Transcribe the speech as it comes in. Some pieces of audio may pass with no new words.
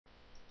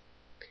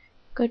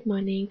Good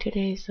morning.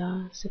 Today is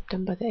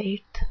September the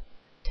 8th,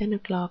 10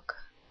 o'clock.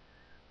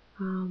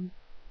 I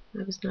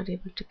was not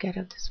able to get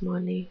up this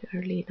morning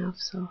early enough,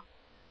 so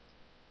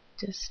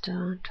just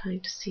trying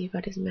to see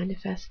what is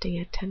manifesting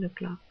at 10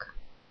 o'clock.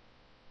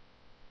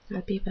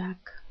 I'll be back.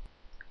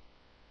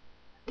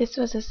 This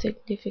was a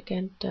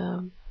significant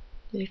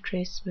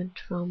retracement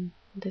from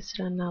this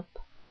run up.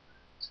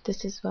 So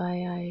this is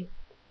why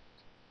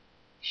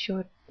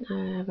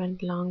I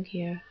went long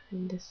here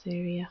in this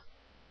area.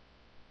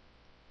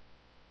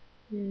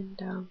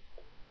 And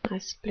I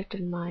split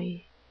in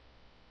my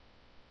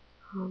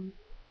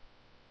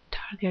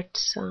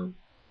targets to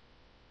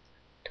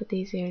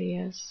these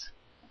areas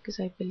because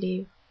I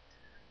believe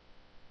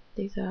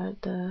these are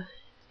the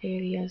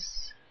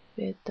areas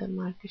where the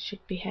market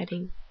should be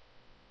heading.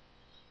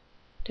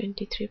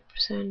 23%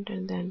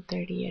 and then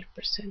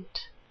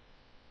 38%.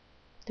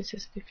 This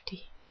is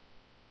 50.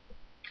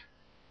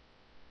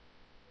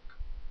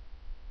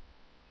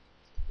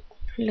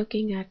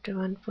 Looking at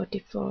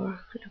 144,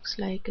 looks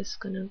like it's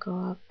gonna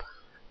go up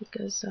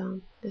because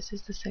this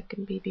is the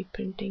second BB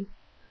printing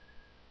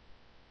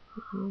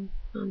on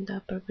the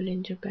upper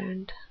Bollinger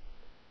Band.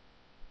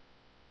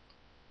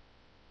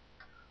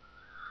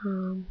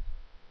 I'm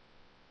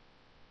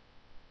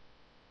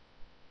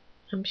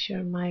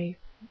sure my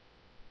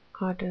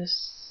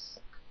orders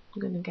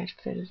gonna get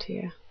filled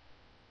here.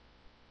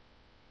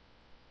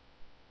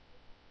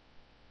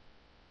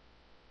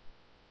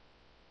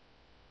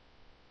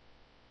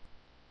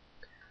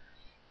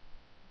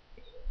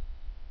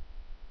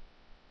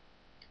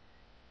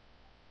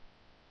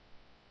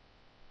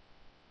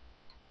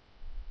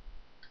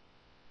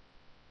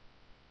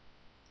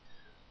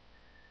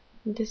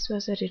 This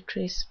was a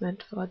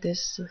retracement for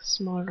this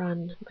small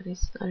run, but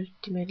it's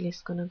ultimately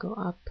gonna go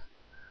up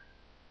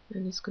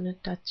and it's gonna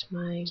touch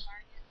my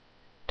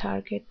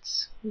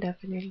targets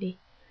definitely.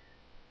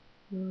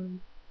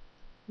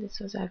 This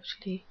was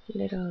actually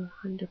little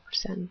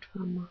 100%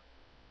 from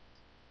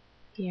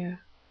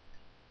here.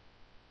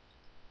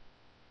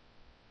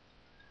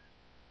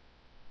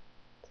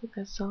 So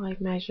that's all I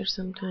measure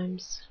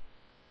sometimes.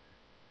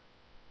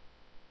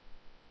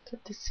 So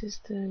this is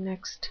the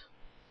next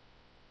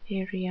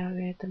area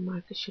where the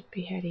market should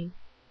be heading,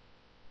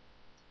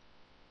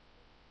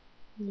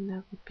 and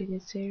that would be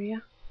this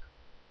area.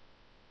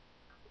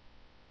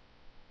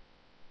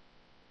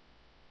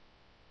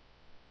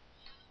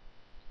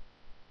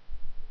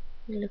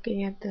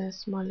 Looking at the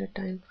smaller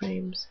time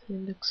frames,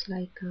 it looks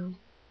like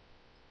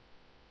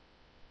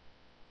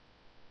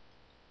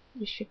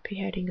we should be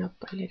heading up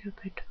a little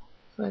bit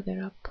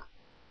further up.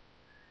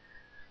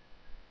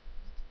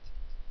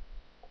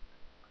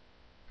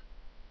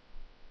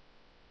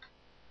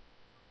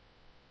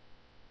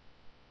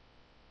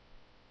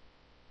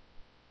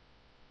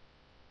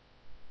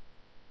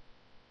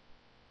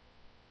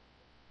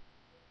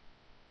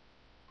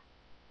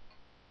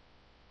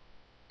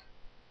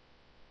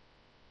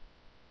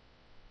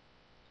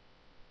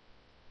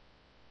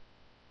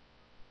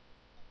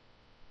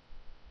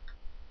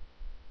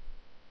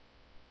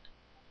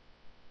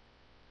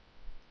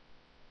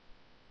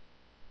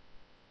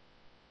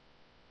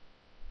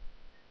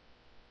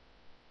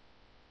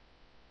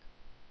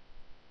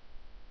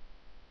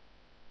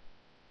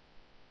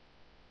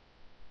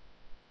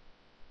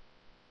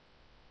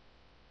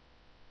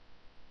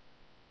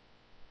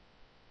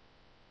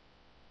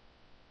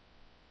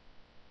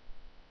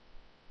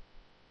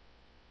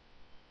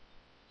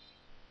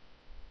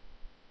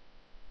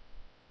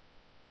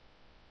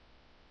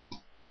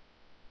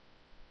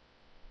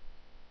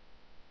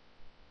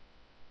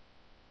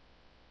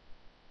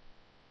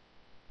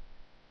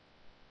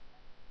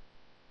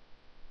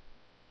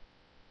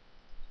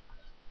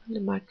 The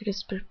market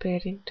is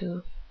preparing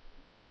to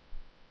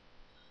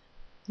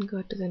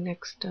go to the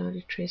next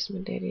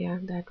retracement area.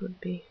 That would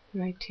be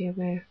right here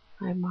where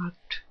I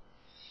marked.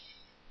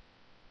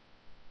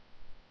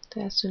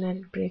 So as soon as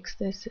it breaks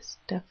this, it's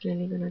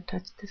definitely going to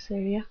touch this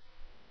area.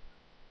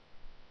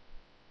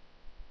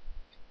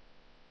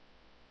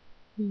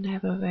 And I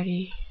have a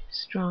very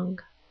strong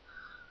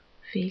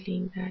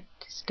feeling that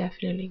it's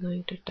definitely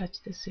going to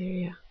touch this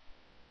area.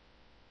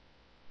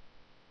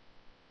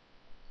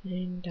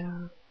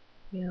 And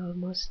we're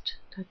almost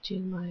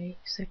touching my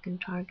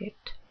second target.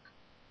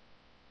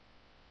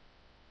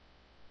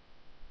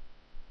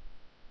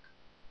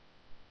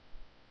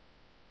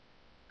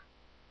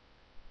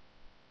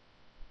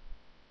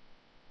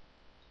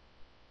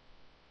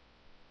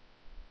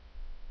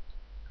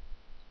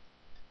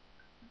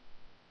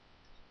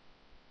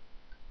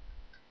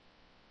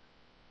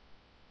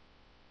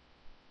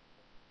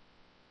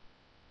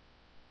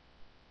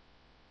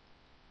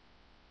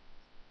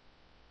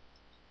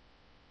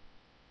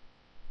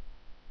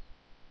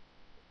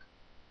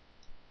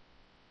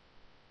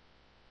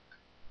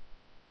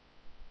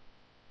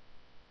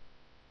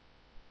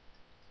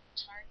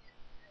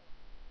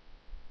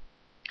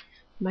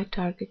 My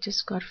target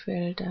just got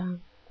filled,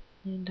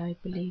 and I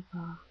believe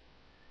I'm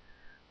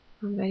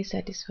very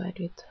satisfied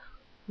with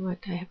what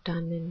I have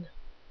done in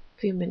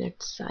a few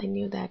minutes. I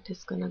knew that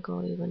it's gonna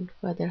go even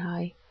further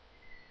high,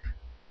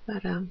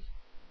 But I'm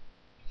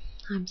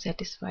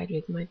satisfied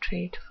with my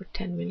trade for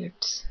 10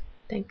 minutes.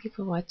 Thank you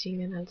for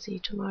watching, and I'll see you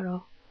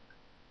tomorrow.